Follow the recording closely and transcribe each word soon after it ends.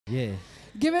Yeah.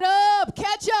 Give it up.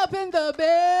 Ketchup in the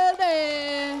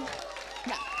building.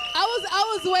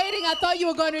 I was waiting. I thought you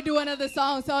were going to do another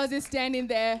song, so I was just standing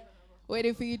there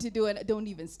waiting for you to do it. Don't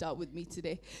even start with me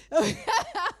today.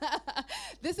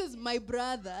 This is my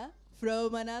brother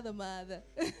from another mother.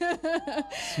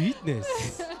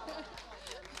 Sweetness.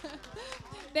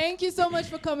 Thank you so much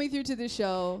for coming through to the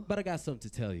show. But I got something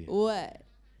to tell you. What?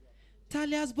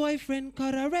 Talia's boyfriend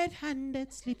caught her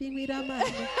red-handed sleeping with a man.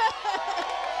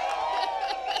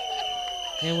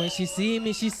 And when she see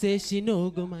me, she says she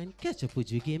no go mind. Ketchup, would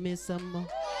you give me some more?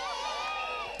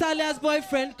 Talia's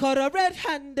boyfriend caught her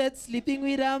red-handed sleeping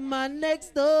with a man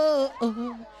next door.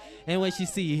 And when she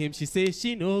see him, she says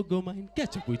she no go mind.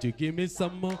 Ketchup, would you give me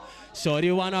some more? Shorty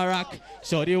wanna rock,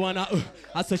 shorty wanna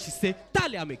and so she say,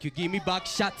 Talia, make you give me back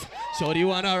shot. Shorty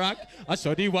wanna rock, and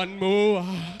shorty want more.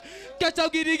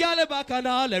 Ketchup, give the girl back and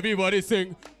all, everybody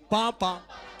sing. Pam, pam.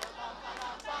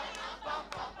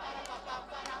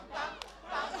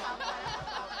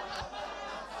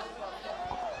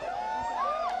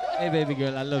 Hey, baby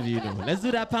girl, I love you, you know. Let's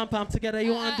do that pam-pam together.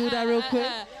 You want to do that real quick?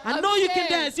 I know you can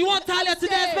dance. You want Talia to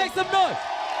dance? Make some noise.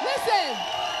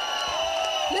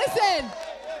 Listen.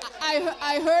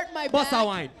 I hurt my back. Bossa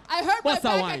wine. I hurt my back.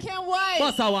 I can't whine.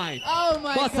 Bossa wine. Oh,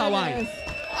 my goodness. Bossa wine.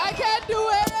 I can't do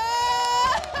it.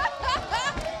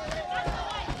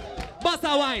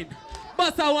 Bossa wine.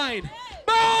 Bossa wine.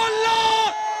 Oh,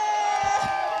 Lord!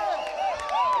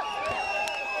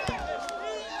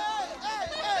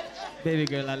 Baby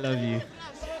girl, I love you.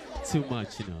 Too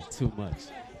much, you know, too much.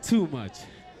 Too much.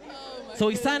 Oh so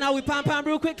we sign out with Pam Pam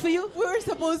real quick for you? We were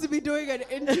supposed to be doing an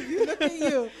interview. Look at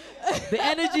you. The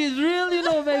energy is real, you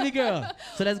know, baby girl.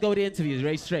 So let's go with the interviews,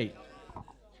 right straight.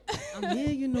 I'm here,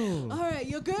 you know. All right,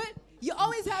 you're good? You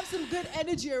always have some good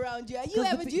energy around you. Do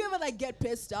you ever like get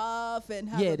pissed off and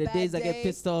have a bad day? Yeah, the days I get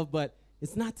pissed off, but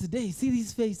it's not today. See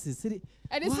these faces. And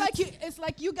it's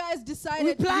like you guys decided.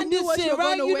 We planned this shit,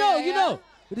 right? You know.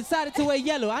 We decided to wear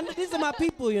yellow. These are my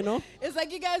people, you know. It's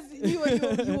like you guys you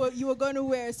were going to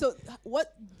wear. So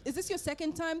what is this your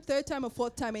second time, third time, or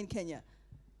fourth time in Kenya?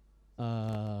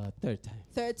 Third time.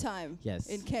 Third time. Yes.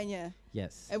 In Kenya.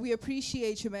 Yes. And we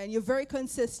appreciate you, man. You're very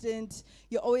consistent.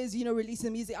 You're always,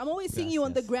 releasing music. I'm always seeing you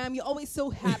on the gram. You're always so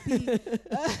happy.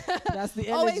 That's the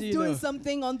energy. Always doing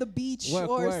something on the beach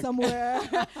or somewhere.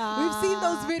 We've seen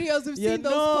those videos. We've seen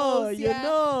those posts. You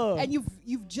know. And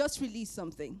you've just released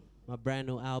something. My brand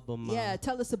new album. Yeah,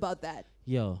 tell us about that.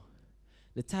 Yo,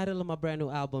 the title of my brand new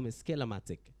album is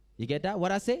Skillamatic. You get that?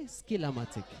 What I say?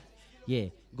 Skillamatic. Yeah,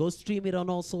 go stream it on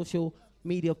all social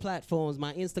media platforms.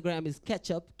 My Instagram is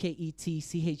Ketchup,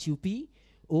 KETCHUP,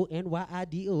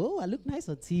 ONYIDO. I look nice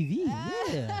on TV.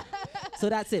 Yeah. So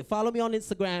that's it. Follow me on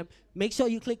Instagram. Make sure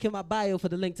you click in my bio for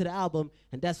the link to the album,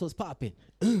 and that's what's popping.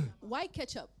 Why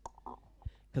Ketchup?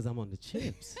 Because I'm on the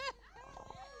chips.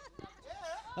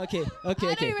 Okay. I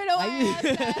don't even know why I asked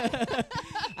that.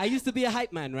 I used to be a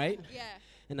hype man, right? Yeah.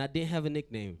 And I didn't have a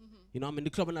nickname. You know, I'm in the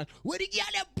club and I'm, where the girl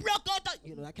broke out?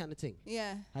 You know, that kind of thing.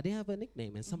 Yeah. I didn't have a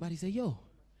nickname. And somebody said, yo,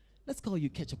 let's call you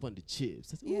Ketchup on the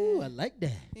Chips. I said, ooh, I like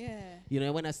that. Yeah. You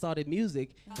know, when I started music,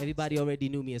 everybody already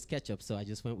knew me as Ketchup, so I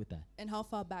just went with that. And how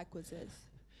far back was this?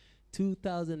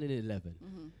 2011.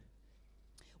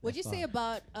 What'd you say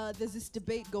about, there's this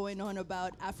debate going on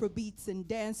about Afro beats and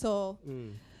dancehall.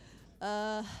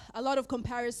 A lot of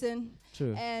comparison.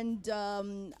 True. And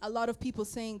a lot of people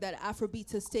saying that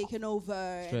Afrobeats has taken over.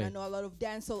 And I know a lot of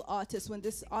dancehall artists, when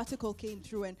this article came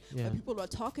through and when people were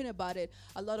talking about it,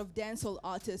 a lot of dancehall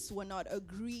artists were not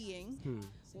agreeing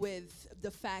with the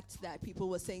fact that people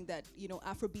were saying that,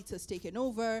 Afrobeats has taken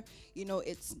over.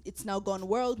 It's now gone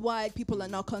worldwide. People are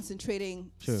now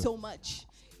concentrating so much,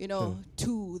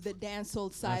 to the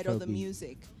dancehall side of the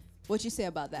music. What you say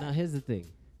about that? Now, here's the thing.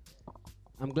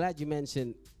 I'm glad you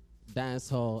mentioned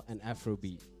dancehall and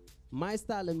Afrobeat. My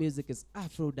style of music is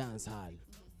Afro dancehall.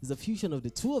 It's a fusion of the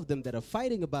two of them that are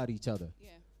fighting about each other.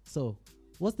 Yeah. So,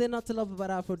 what's there not to love about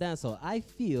Afro dancehall? I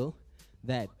feel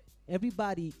that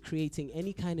everybody creating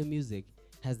any kind of music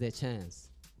has their chance.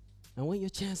 And when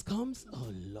your chance comes,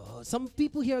 oh Lord, some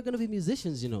people here are gonna be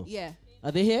musicians, Yeah.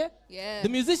 Are they here? Yeah. The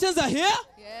musicians are here?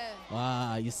 Yeah.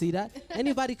 Wow, you see that?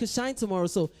 Anybody could shine tomorrow.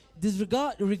 So,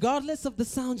 regardless of the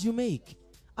sound you make,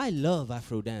 I love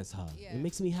Afro dancehall. Yeah. It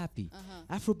makes me happy.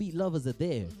 Afrobeat lovers are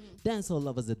there. Dancehall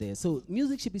lovers are there. So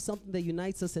music should be something that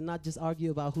unites us and not just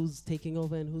argue about who's taking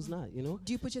over and who's not, Do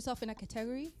you put yourself in a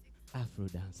category? Afro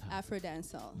dancehall. Afro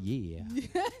dancehall. Yeah.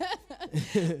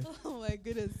 Oh my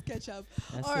goodness, Ketchup.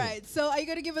 That's All it. right, so are you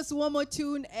going to give us one more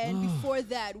tune? And before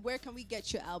that, where can we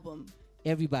get your album?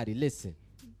 Everybody, listen.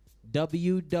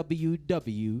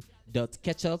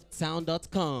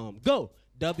 www.ketchupsound.com. Go.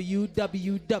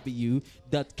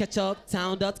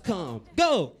 www.ketchuptown.com.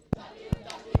 Go!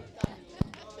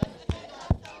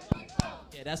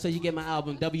 Yeah, that's where you get my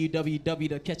album,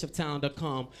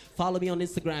 www.ketchuptown.com. Follow me on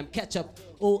Instagram, Ketchup,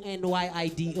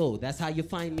 ONYIDO. That's how you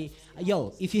find me.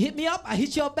 Yo, if you hit me up, I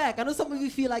hit you up back. I know some of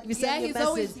you feel like we send me a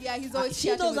message. He's always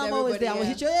she knows I'm always there. I'm yeah.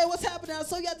 gonna hit you. Hey, what's happening? I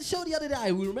saw you at the show the other day.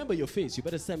 I will remember your face. You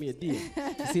better send me a deal.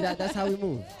 See that? That's how we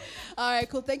move. All right,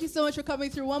 cool. Thank you so much for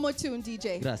coming through. One more tune,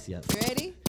 DJ. Gracias. You ready?